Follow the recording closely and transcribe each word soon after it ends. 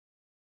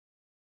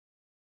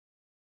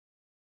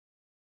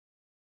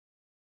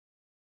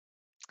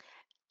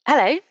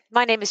Hello,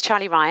 my name is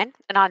Charlie Ryan,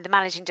 and I'm the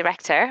Managing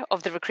Director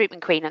of the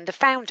Recruitment Queen and the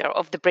founder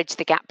of the Bridge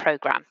the Gap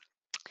programme.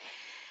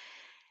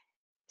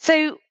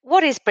 So,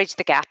 what is Bridge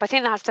the Gap? I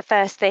think that's the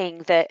first thing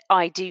that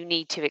I do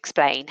need to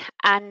explain.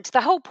 And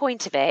the whole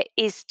point of it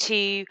is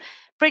to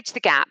bridge the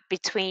gap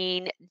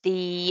between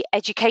the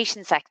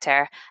education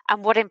sector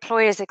and what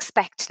employers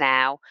expect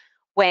now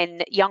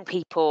when young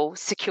people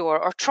secure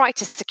or try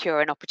to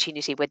secure an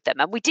opportunity with them.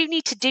 And we do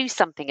need to do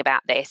something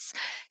about this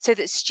so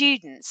that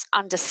students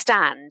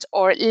understand,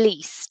 or at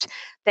least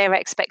their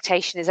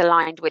expectation is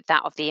aligned with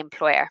that of the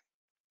employer.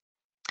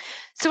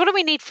 So, what do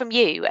we need from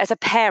you as a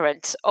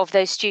parent of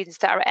those students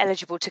that are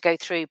eligible to go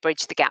through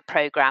Bridge the Gap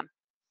programme?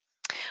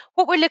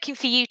 What we're looking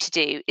for you to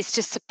do is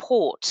to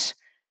support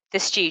the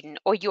student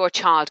or your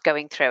child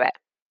going through it.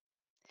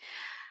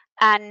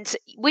 And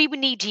we would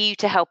need you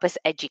to help us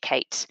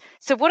educate.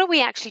 So, what are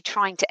we actually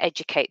trying to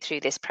educate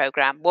through this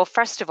programme? Well,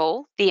 first of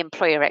all, the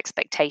employer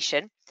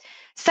expectation.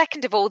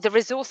 Second of all, the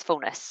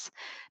resourcefulness.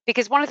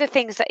 Because one of the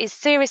things that is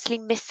seriously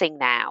missing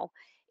now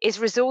is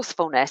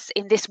resourcefulness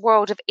in this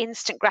world of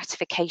instant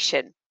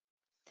gratification.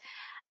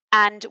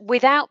 And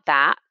without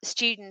that,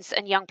 students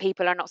and young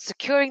people are not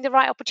securing the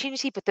right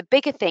opportunity. But the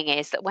bigger thing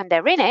is that when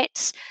they're in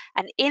it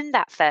and in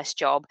that first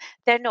job,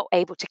 they're not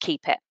able to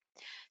keep it.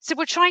 So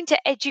we're trying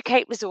to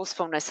educate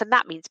resourcefulness, and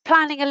that means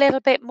planning a little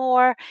bit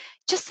more,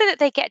 just so that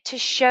they get to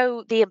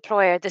show the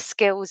employer the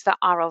skills that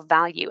are of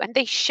value, and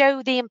they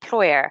show the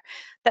employer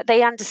that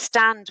they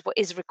understand what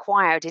is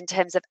required in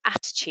terms of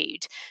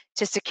attitude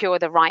to secure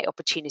the right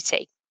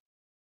opportunity.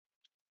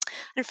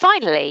 And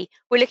finally,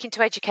 we're looking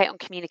to educate on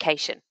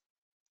communication.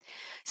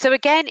 So,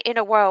 again, in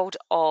a world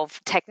of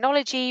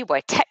technology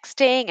where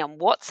texting and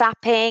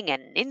WhatsApping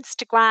and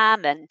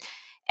Instagram and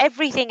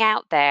everything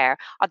out there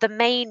are the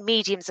main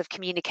mediums of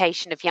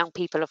communication of young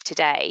people of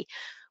today,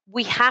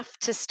 we have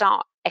to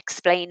start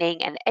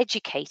explaining and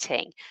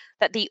educating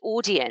that the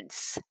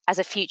audience as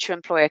a future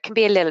employer can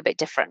be a little bit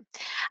different.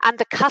 And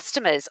the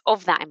customers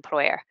of that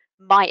employer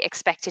might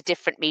expect a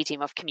different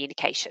medium of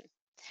communication.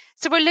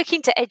 So, we're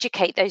looking to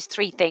educate those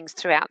three things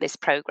throughout this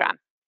program.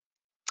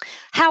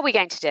 How are we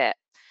going to do it?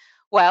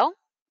 Well,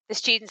 the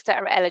students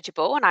that are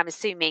eligible, and I'm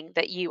assuming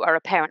that you are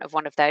a parent of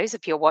one of those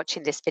if you're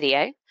watching this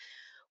video,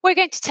 we're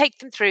going to take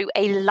them through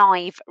a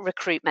live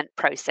recruitment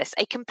process,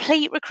 a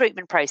complete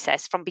recruitment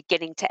process from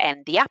beginning to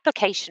end, the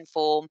application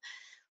form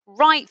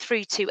right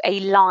through to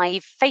a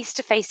live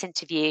face-to-face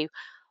interview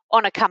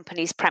on a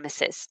company's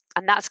premises.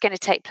 And that's going to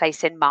take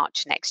place in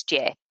March next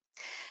year.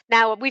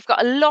 Now, we've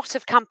got a lot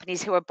of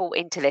companies who are bought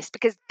into this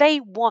because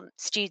they want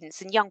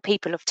students and young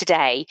people of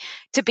today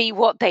to be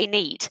what they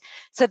need.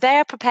 So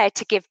they're prepared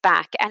to give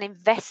back and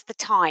invest the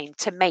time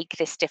to make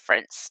this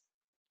difference.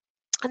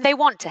 And they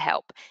want to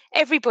help.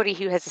 Everybody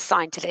who has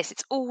assigned to this,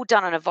 it's all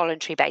done on a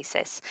voluntary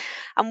basis.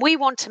 And we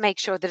want to make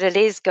sure that it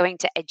is going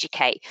to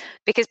educate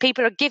because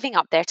people are giving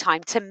up their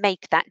time to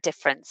make that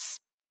difference.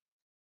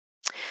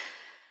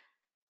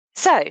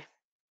 So,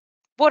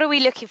 what are we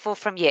looking for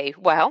from you?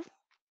 Well,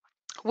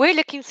 we're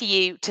looking for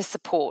you to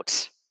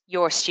support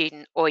your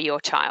student or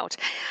your child.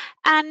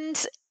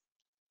 And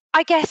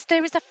I guess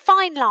there is a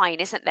fine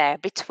line, isn't there,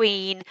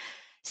 between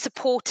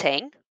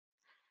supporting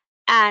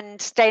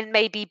and then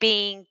maybe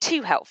being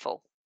too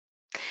helpful.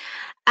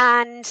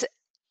 And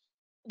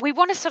we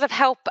want to sort of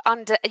help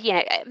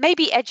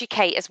maybe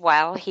educate as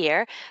well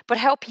here, but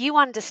help you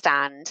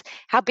understand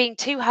how being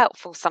too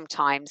helpful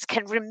sometimes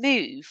can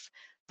remove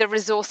the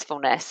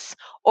resourcefulness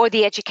or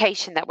the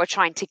education that we're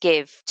trying to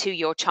give to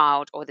your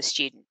child or the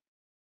student.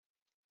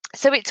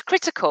 So it's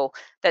critical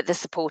that the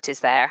support is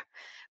there,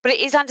 but it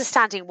is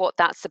understanding what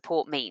that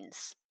support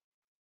means.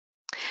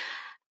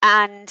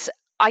 And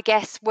I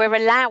guess we're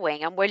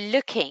allowing and we're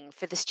looking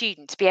for the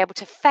student to be able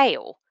to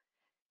fail.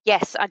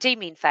 Yes, I do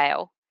mean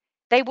fail.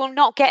 They will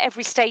not get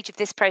every stage of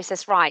this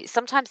process right.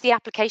 Sometimes the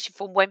application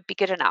form won't be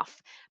good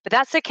enough, but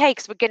that's okay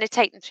because we're going to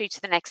take them through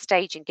to the next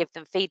stage and give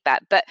them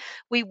feedback. But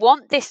we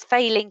want this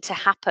failing to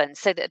happen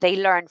so that they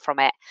learn from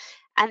it.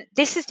 And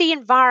this is the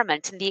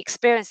environment and the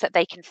experience that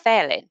they can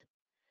fail in.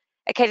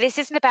 Okay, this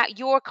isn't about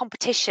your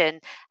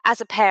competition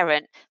as a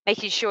parent,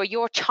 making sure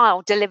your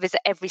child delivers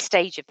at every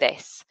stage of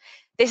this.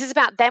 This is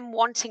about them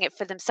wanting it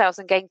for themselves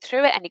and going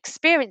through it and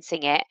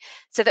experiencing it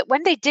so that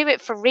when they do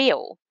it for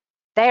real,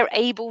 they're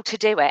able to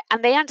do it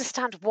and they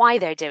understand why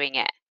they're doing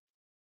it.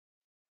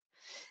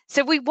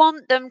 So we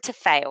want them to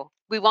fail.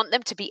 We want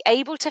them to be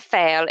able to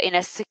fail in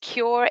a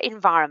secure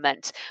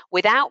environment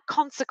without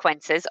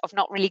consequences of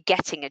not really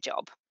getting a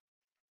job.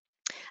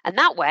 And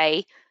that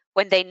way,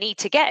 when they need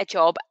to get a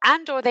job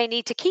and or they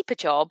need to keep a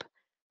job,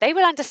 they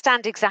will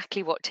understand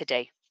exactly what to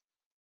do.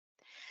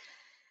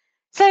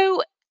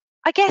 So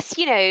I guess,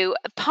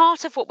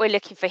 part of what we're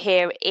looking for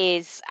here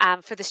is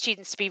for the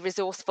students to be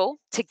resourceful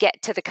to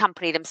get to the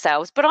company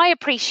themselves. But I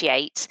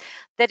appreciate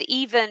that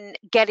even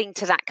getting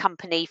to that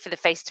company for the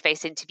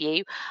face-to-face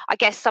interview, I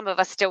guess some of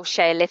us still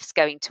share lifts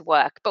going to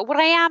work. But what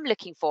I am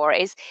looking for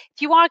is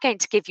if you are going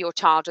to give your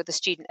child or the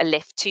student a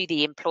lift to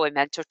the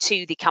employment or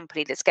to the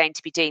company that's going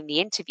to be doing the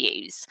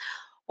interviews,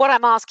 What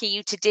I'm asking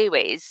you to do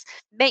is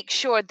make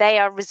sure they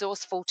are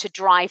resourceful to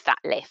drive that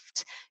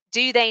lift.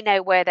 Do they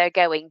know where they're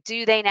going?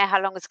 Do they know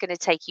how long it's going to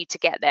take you to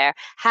get there?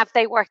 Have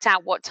they worked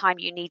out what time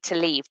you need to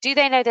leave? Do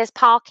they know there's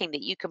parking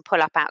that you can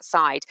pull up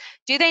outside?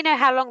 Do they know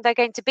how long they're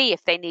going to be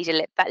if they need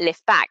a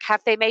lift back?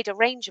 Have they made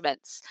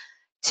arrangements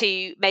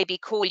to maybe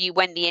call you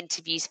when the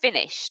interview's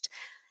finished?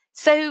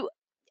 So,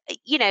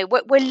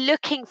 we're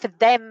looking for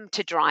them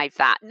to drive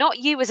that, not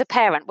you as a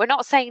parent. We're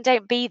not saying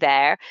don't be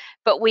there,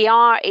 but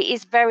it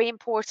is very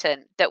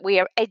important that we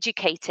are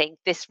educating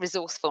this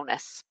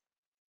resourcefulness.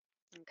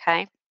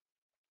 Okay.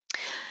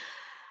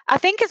 I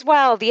think as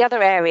well, the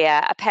other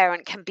area a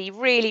parent can be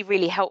really,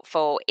 really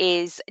helpful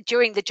is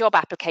during the job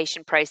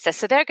application process.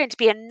 So there are going to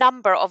be a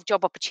number of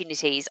job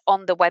opportunities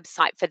on the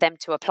website for them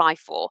to apply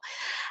for.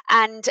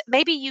 And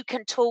maybe you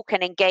can talk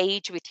and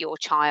engage with your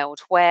child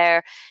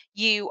where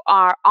you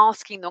are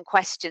asking them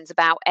questions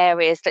about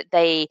areas that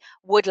they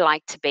would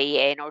like to be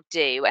in or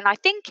do. And I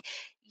think,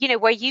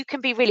 where you can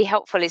be really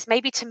helpful is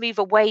maybe to move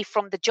away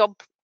from the job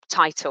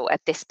title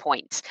at this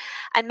point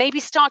and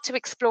maybe start to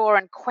explore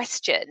and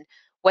question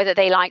whether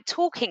they like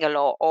talking a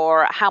lot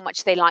or how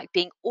much they like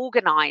being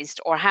organized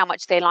or how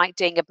much they like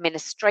doing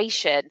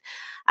administration,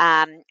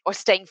 or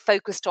staying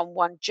focused on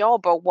one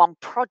job or one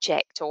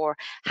project, or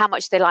how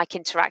much they like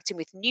interacting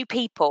with new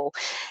people.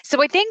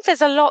 So I think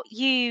there's a lot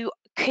you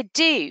could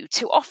do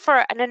to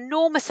offer an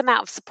enormous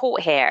amount of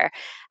support here,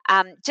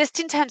 just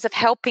in terms of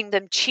helping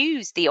them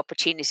choose the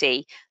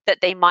opportunity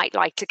that they might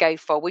like to go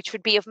for, which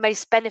would be of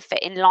most benefit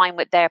in line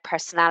with their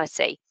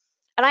personality.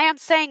 And I am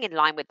saying in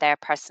line with their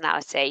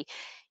personality.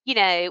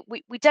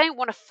 We don't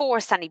want to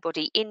force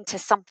anybody into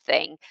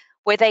something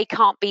where they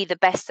can't be the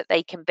best that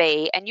they can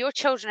be. And your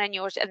children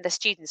and the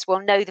students will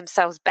know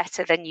themselves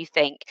better than you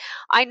think.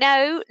 I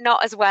know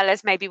not as well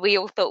as maybe we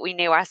all thought we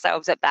knew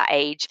ourselves at that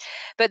age,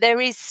 but there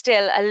is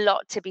still a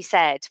lot to be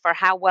said for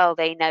how well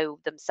they know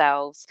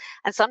themselves.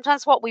 And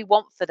sometimes what we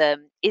want for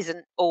them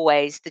isn't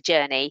always the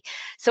journey.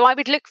 So I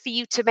would look for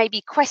you to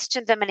maybe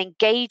question them and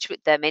engage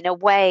with them in a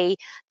way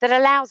that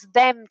allows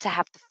them to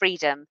have the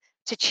freedom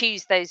to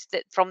choose those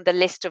that from the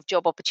list of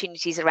job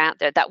opportunities around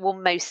there that will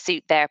most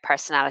suit their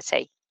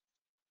personality.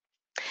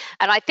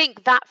 And I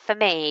think that for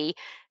me,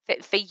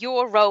 for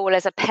your role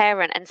as a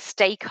parent and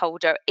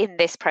stakeholder in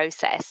this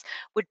process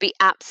would be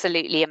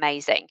absolutely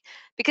amazing,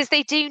 because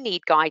they do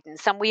need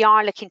guidance and we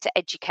are looking to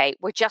educate.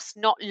 We're just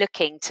not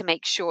looking to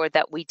make sure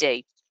that we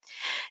do.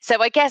 So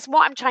I guess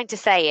what I'm trying to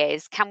say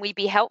is, can we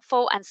be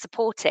helpful and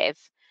supportive,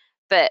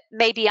 but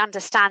maybe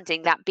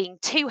understanding that being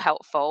too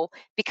helpful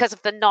because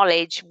of the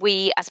knowledge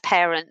we as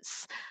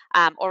parents,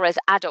 or as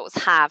adults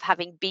have,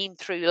 having been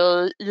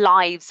through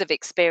lives of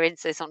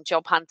experiences on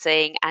job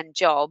hunting and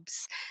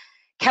jobs,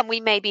 can we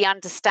maybe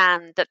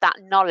understand that that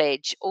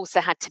knowledge also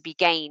had to be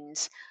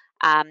gained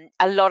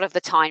a lot of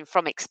the time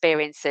from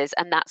experiences,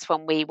 and that's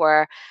when we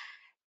were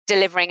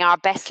delivering our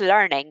best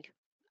learning,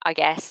 I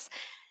guess.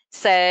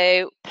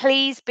 So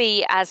please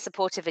be as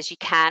supportive as you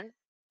can.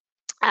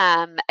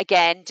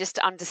 Again, just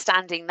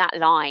understanding that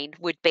line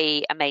would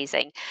be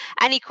amazing.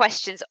 Any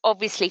questions,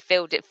 obviously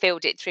field it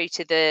through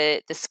to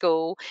the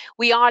school.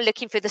 We are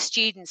looking for the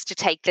students to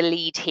take the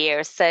lead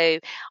here. So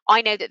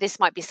I know that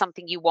this might be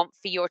something you want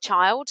for your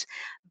child,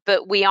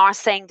 but we are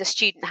saying the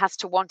student has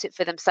to want it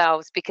for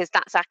themselves, because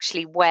that's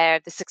actually where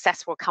the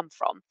success will come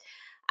from.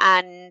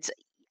 And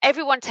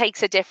everyone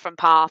takes a different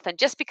path, and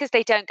just because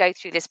they don't go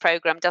through this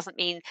program doesn't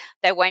mean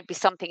there won't be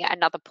something at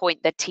another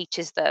point that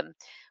teaches them.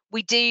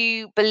 We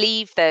do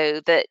believe,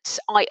 though, that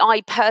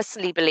I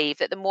personally believe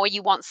that the more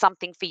you want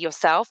something for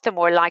yourself, the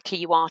more likely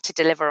you are to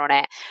deliver on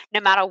it,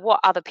 no matter what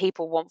other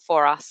people want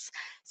for us.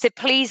 So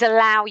please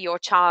allow your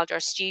child or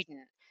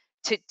student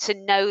to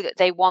know that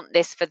they want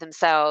this for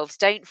themselves.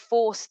 Don't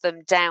force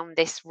them down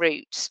this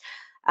route.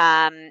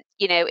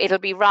 It'll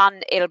be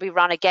run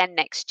again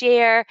next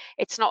year.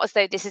 It's not as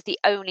though this is the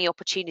only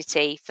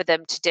opportunity for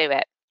them to do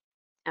it.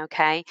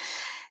 Okay.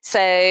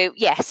 So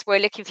yes, we're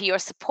looking for your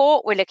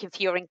support. We're looking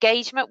for your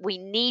engagement. We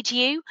need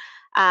you.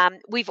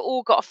 We've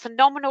all got a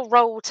phenomenal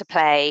role to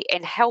play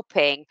in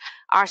helping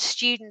our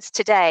students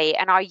today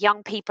and our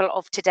young people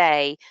of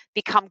today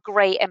become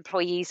great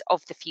employees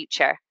of the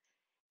future,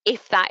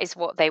 if that is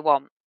what they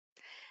want.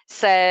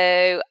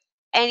 So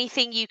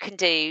anything you can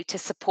do to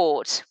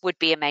support would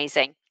be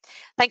amazing.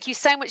 Thank you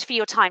so much for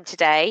your time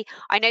today.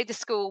 I know the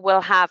school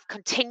will have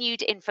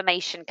continued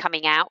information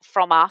coming out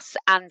from us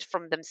and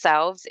from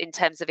themselves in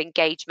terms of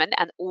engagement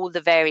and all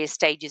the various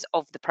stages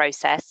of the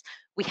process.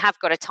 We have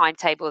got a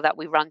timetable that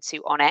we run to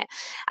on it.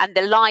 And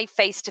the live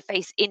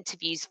face-to-face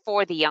interviews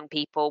for the young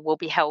people will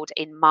be held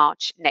in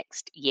March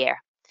next year.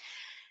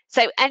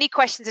 So any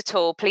questions at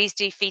all, please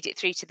do feed it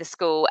through to the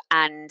school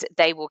and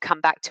they will come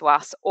back to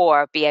us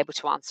or be able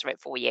to answer it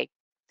for you.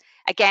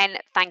 Again,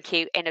 thank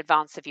you in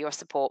advance of your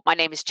support. My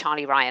name is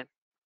Charlie Ryan.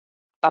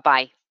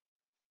 Bye-bye.